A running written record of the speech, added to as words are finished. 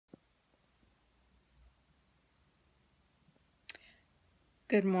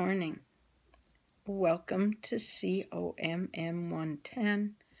Good morning. Welcome to COMM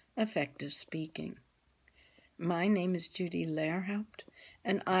 110, Effective Speaking. My name is Judy Lehrhaupt,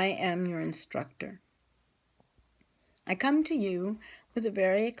 and I am your instructor. I come to you with a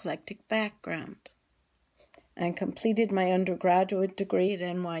very eclectic background. I completed my undergraduate degree at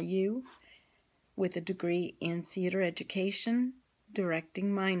NYU with a degree in theater education,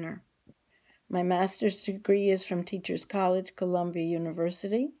 directing minor. My master's degree is from Teachers College, Columbia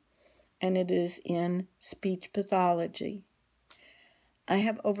University, and it is in speech pathology. I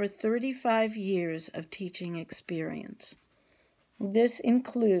have over 35 years of teaching experience. This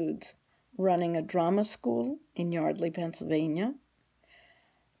includes running a drama school in Yardley, Pennsylvania,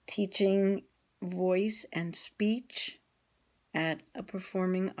 teaching voice and speech at a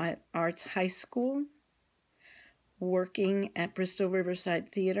performing arts high school, working at Bristol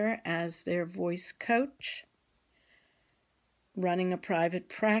Riverside Theater as their voice coach, running a private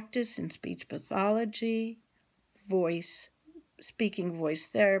practice in speech pathology, speaking voice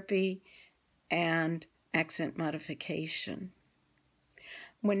therapy, and accent modification.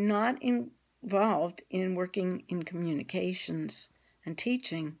 When not involved in working in communications and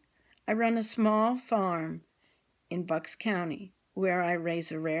teaching, I run a small farm in Bucks County where I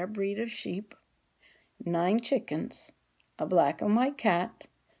raise a rare breed of sheep, 9 chickens, a black and white cat,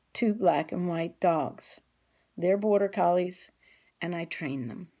 2 black and white dogs. They're border collies, and I train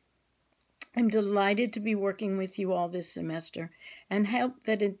them. I'm delighted to be working with you all this semester and hope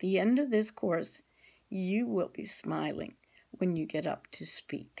that at the end of this course, you will be smiling when you get up to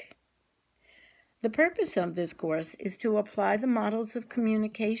speak. The purpose of this course is to apply the models of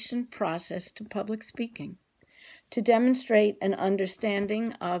communication process to public speaking, to demonstrate an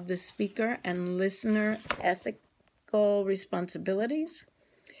understanding of the speaker and listener ethical responsibilities,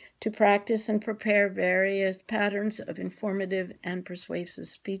 to practice and prepare various patterns of informative and persuasive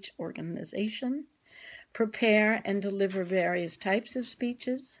speech organization, prepare and deliver various types of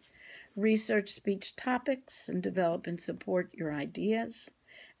speeches, research speech topics and develop and support your ideas,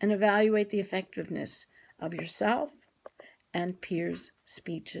 and evaluate the effectiveness of yourself and peers'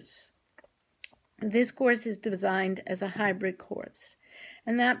 speeches. This course is designed as a hybrid course,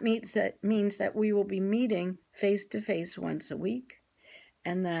 and that means that we will be meeting face-to-face once a week,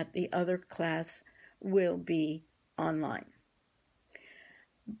 and that the other class will be online.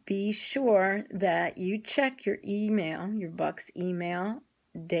 Be sure that you check your email, your Bucks email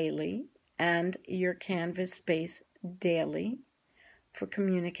daily, and your Canvas space daily for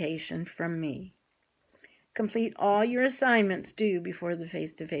communication from me. Complete all your assignments due before the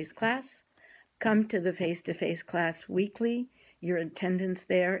face-to-face class. Come to the face-to-face class weekly. Your attendance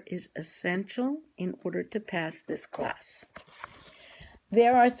there is essential in order to pass this class.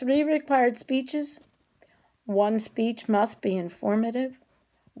 There are 3 required speeches. 1 speech must be informative.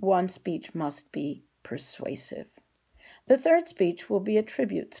 1 speech must be persuasive. The 3rd speech will be a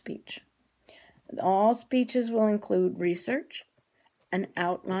tribute speech. All speeches will include research, an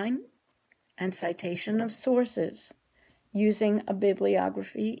outline, and citation of sources using a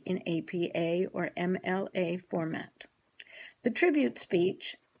bibliography in APA or MLA format. The tribute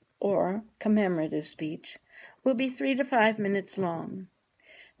speech, or commemorative speech, will be 3 to 5 minutes long.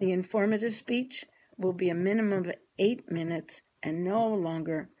 The informative speech will be a minimum of 8 minutes and no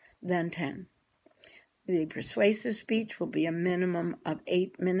longer than 10. The persuasive speech will be a minimum of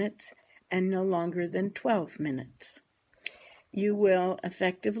 8 minutes and no longer than 12 minutes. You will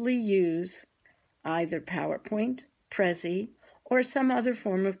effectively use either PowerPoint, Prezi, or some other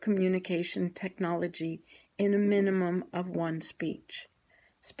form of communication technology in a minimum of 1 speech.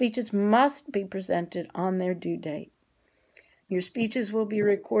 Speeches must be presented on their due date. Your speeches will be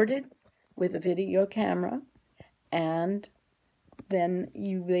recorded with a video camera, and then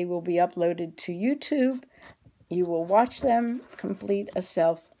they will be uploaded to YouTube. You will watch them, complete a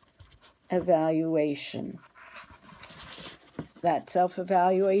self-evaluation. That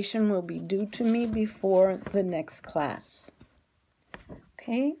self-evaluation will be due to me before the next class.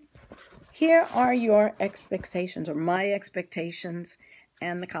 Okay? Here are your expectations, or my expectations,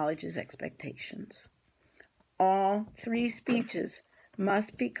 and the college's expectations. All 3 speeches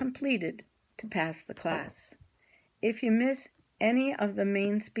must be completed to pass the class. If you miss any of the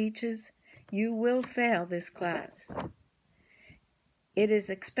main speeches, you will fail this class. It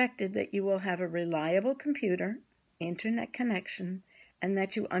is expected that you will have a reliable computer, internet connection, and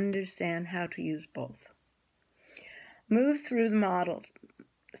that you understand how to use both. Move through the modules.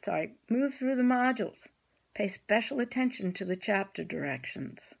 Pay special attention to the chapter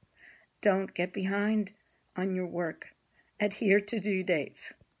directions. Don't get behind on your work. Adhere to due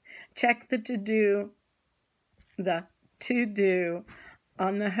dates. Check the to-do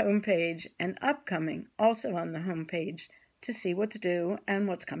on the home page and upcoming also on the home page to see what's due and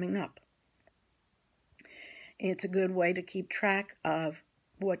what's coming up. It's a good way to keep track of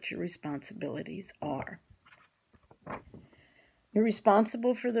what your responsibilities are. You're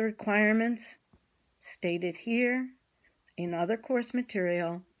responsible for the requirements stated here, in other course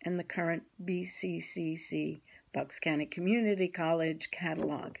material, and the current BCCC, Bucks County Community College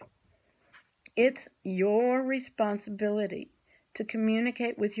catalog. It's your responsibility to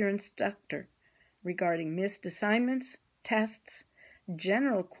communicate with your instructor regarding missed assignments, tests,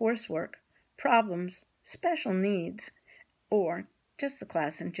 general coursework, problems, special needs, or just the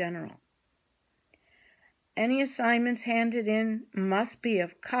class in general. Any assignments handed in must be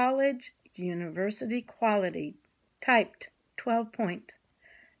of college, university quality, typed 12-point,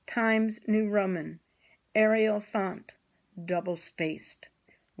 Times New Roman, Arial font, double-spaced,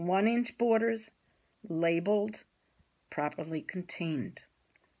 1-inch borders, labeled, properly contained.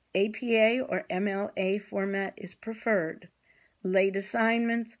 APA or MLA format is preferred. Late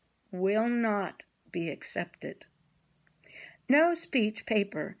assignments will not be accepted. No speech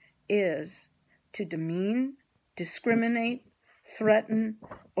paper is to demean, discriminate, threaten,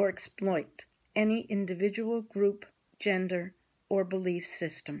 or exploit any individual, group, gender, or belief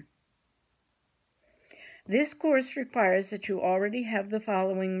system. This course requires that you already have the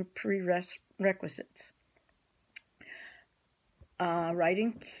following prerequisites.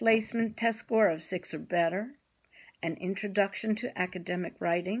 Writing placement test score of 6 or better, an introduction to academic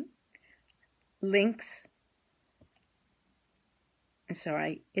writing, links.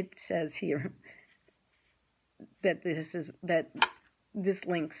 It says here that this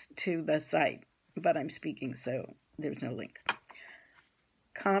links to the site, but I'm speaking, so there's no link.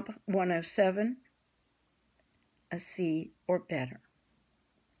 Comp 107, a C or better.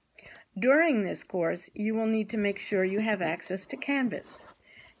 During this course, you will need to make sure you have access to Canvas.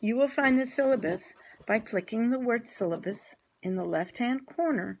 You will find the syllabus by clicking the word syllabus in the left-hand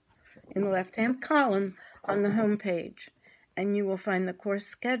corner, in the left-hand column on the home page, and you will find the course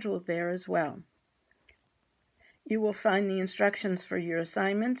schedule there as well. You will find the instructions for your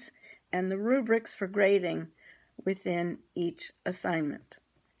assignments and the rubrics for grading within each assignment,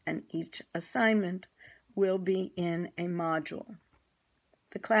 and each assignment will be in a module.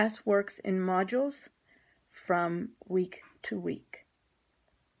 The class works in modules from week to week.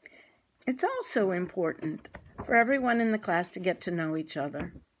 It's also important for everyone in the class to get to know each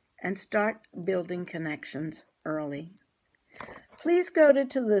other and start building connections early. Please go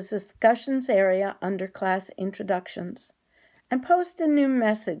to the discussions area under class introductions and post a new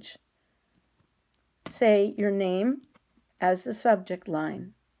message. Say your name as the subject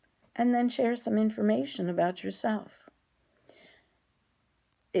line, and then share some information about yourself.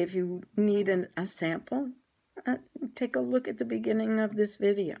 If you need a sample, take a look at the beginning of this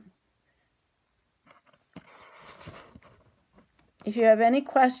video. If you have any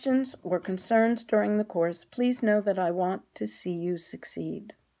questions or concerns during the course, please know that I want to see you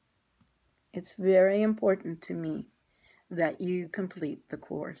succeed. It's very important to me that you complete the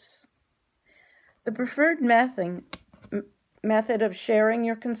course. The preferred method of sharing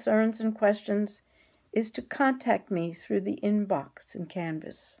your concerns and questions is to contact me through the inbox in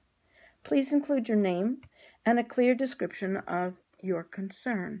Canvas. Please include your name and a clear description of your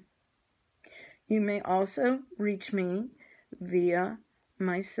concern. You may also reach me via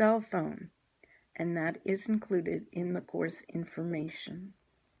my cell phone, and that is included in the course information.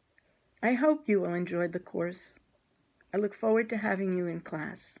 I hope you will enjoy the course. I look forward to having you in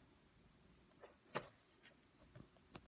class.